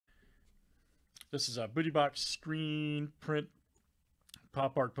This is a Booty Box screen print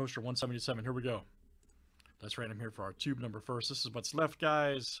pop art poster 177. Here we go. Let's random here for our tube number first. This is what's left,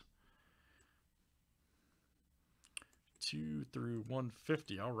 guys. 2 through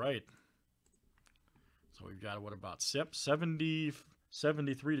 150. All right. So we've got, what about 70,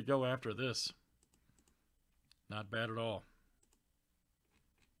 73 to go after this. Not bad at all.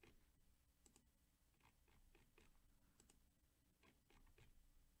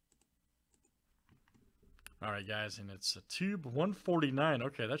 All right, guys, and it's a tube 149.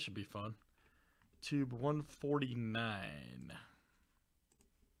 Okay, that should be fun. Tube 149.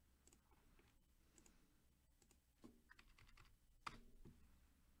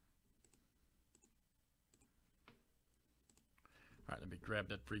 All right, let me grab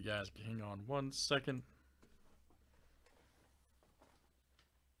that for you guys. Hang on 1 second.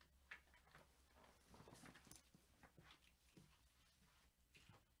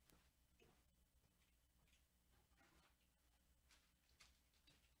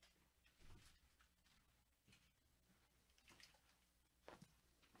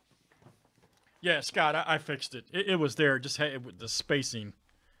 Yeah, Scott, I fixed it. It was there. Just had the spacing.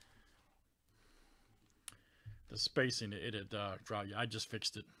 The spacing, it had dropped. I just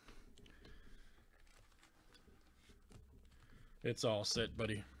fixed it. It's all set,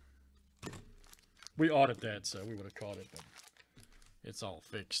 buddy. We audited that, so we would have caught it, but it's all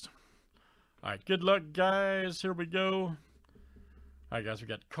fixed. All right, good luck, guys. Here we go. All right, guys, we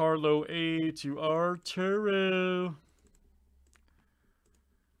got Carlo A to Arturo.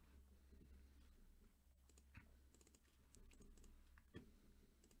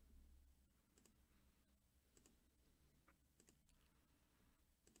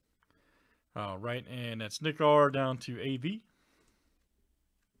 All right, and that's Nick R down to AV.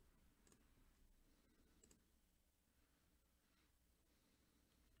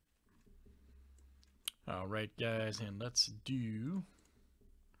 All right, guys, and let's do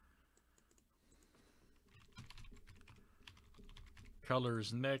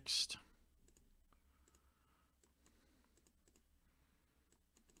colors next.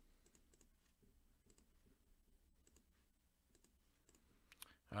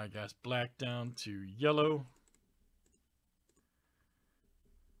 All right, guys, black down to yellow.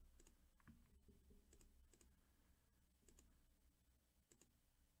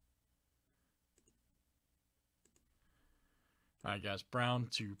 All right, guys, brown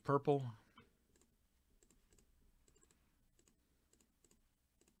to purple.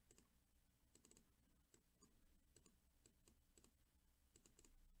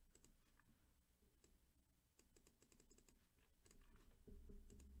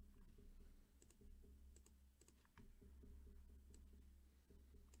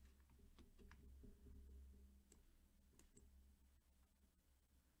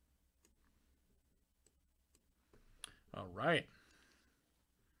 All right.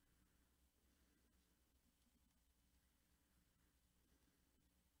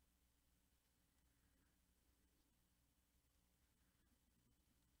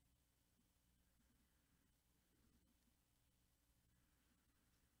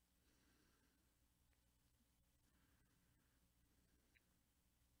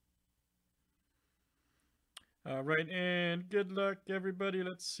 All right, and good luck, everybody.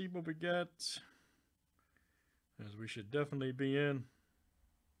 Let's see what we got. As we should definitely be in.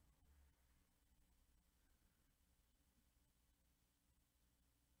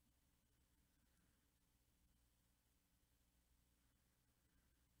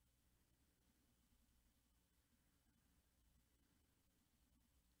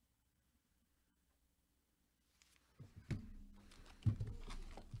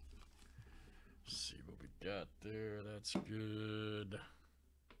 See what we got there. That's good.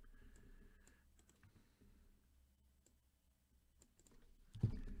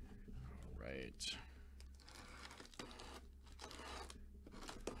 All right.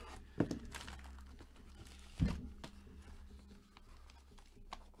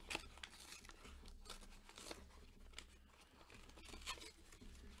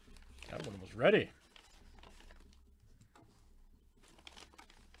 That one was ready.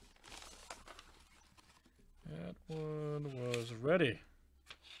 That one was ready.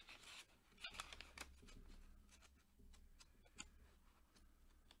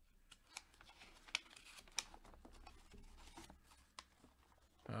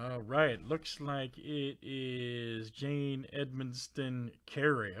 All right, looks like it is Jane Edmonston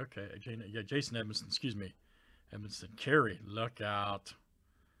Carey. Okay, Jason Edmonston, excuse me. Edmonston Carey, look out.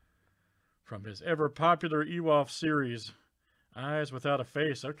 From his ever popular Ewolf series, Eyes Without a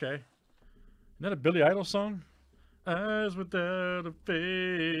Face. Okay. Isn't that a Billy Idol song? Eyes without a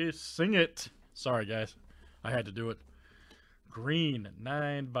face. Sing it. Sorry, guys. I had to do it. Green,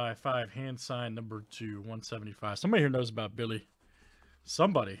 9x5, hand sign number 2, 175. Somebody here knows about Billy.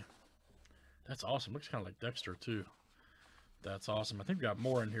 Somebody. That's awesome. Looks kind of like Dexter, too. That's awesome. I think we got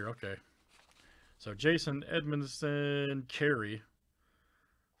more in here. Okay. So, Jason Edmondson Carey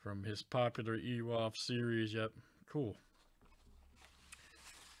from his popular EWOF series. Yep. Cool.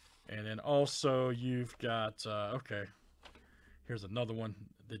 And then also you've got, okay. Here's another one.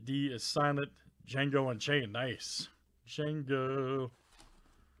 The D is silent. Django Unchained. Nice. Django.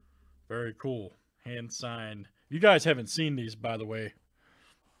 Very cool. Hand sign. You guys haven't seen these, by the way.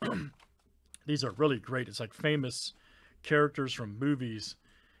 These are really great. It's like famous characters from movies,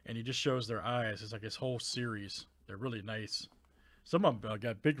 and he just shows their eyes. It's like his whole series. They're really nice. Some of them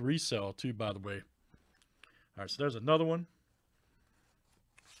got big resale, too, by the way. All right, so there's another one.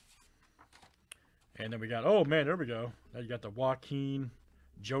 And then we got, oh, man, there we go. Now you got the Joaquin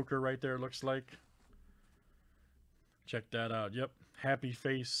Joker right there, looks like. Check that out. Yep. Happy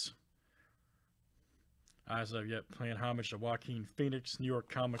face. Eyes of, yep, playing homage to Joaquin Phoenix, New York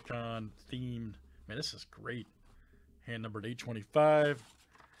Comic Con themed. Man, this is great. Hand numbered 825.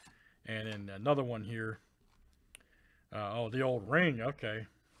 And then another one here. Oh, the old ring. Okay.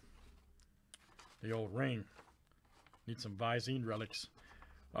 The old ring. Need some Visine relics.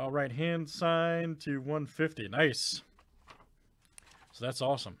 All right, hand sign to 150. Nice. So that's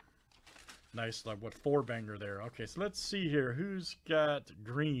awesome. Nice, like what, 4-banger there. Okay, so let's see here. Who's got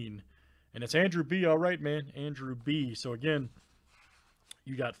green? And it's Andrew B. All right, man. Andrew B. So again,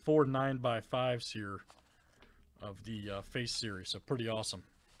 you got 4 9x5s here of the face series. So pretty awesome.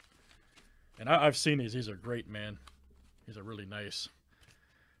 And I've seen these. These are great, man. These are really nice.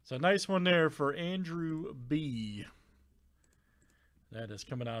 So nice one there for Andrew B. That is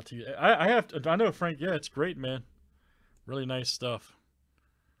coming out to you. I know, Frank. Yeah, it's great, man. Really nice stuff.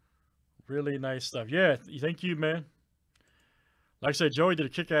 Really nice stuff. Yeah, thank you, man. Like I said, Joey did a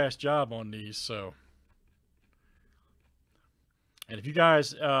kick-ass job on these, so. And if you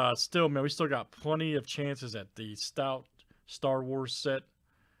guys still, man, we still got plenty of chances at the Stout Star Wars set,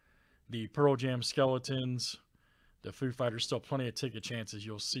 the Pearl Jam skeletons, the Foo Fighters, still plenty of ticket chances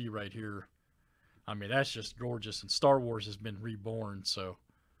you'll see right here. I mean, that's just gorgeous. And Star Wars has been reborn, so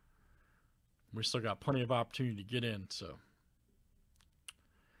we still got plenty of opportunity to get in. So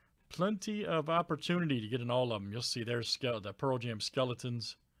plenty of opportunity to get in all of them. You'll see there's the Pearl Jam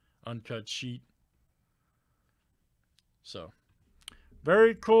skeletons, uncut sheet. So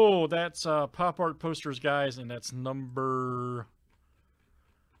very cool. That's Pop Art Posters, guys, and that's number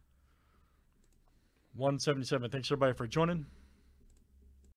 177. Thanks, everybody, for joining.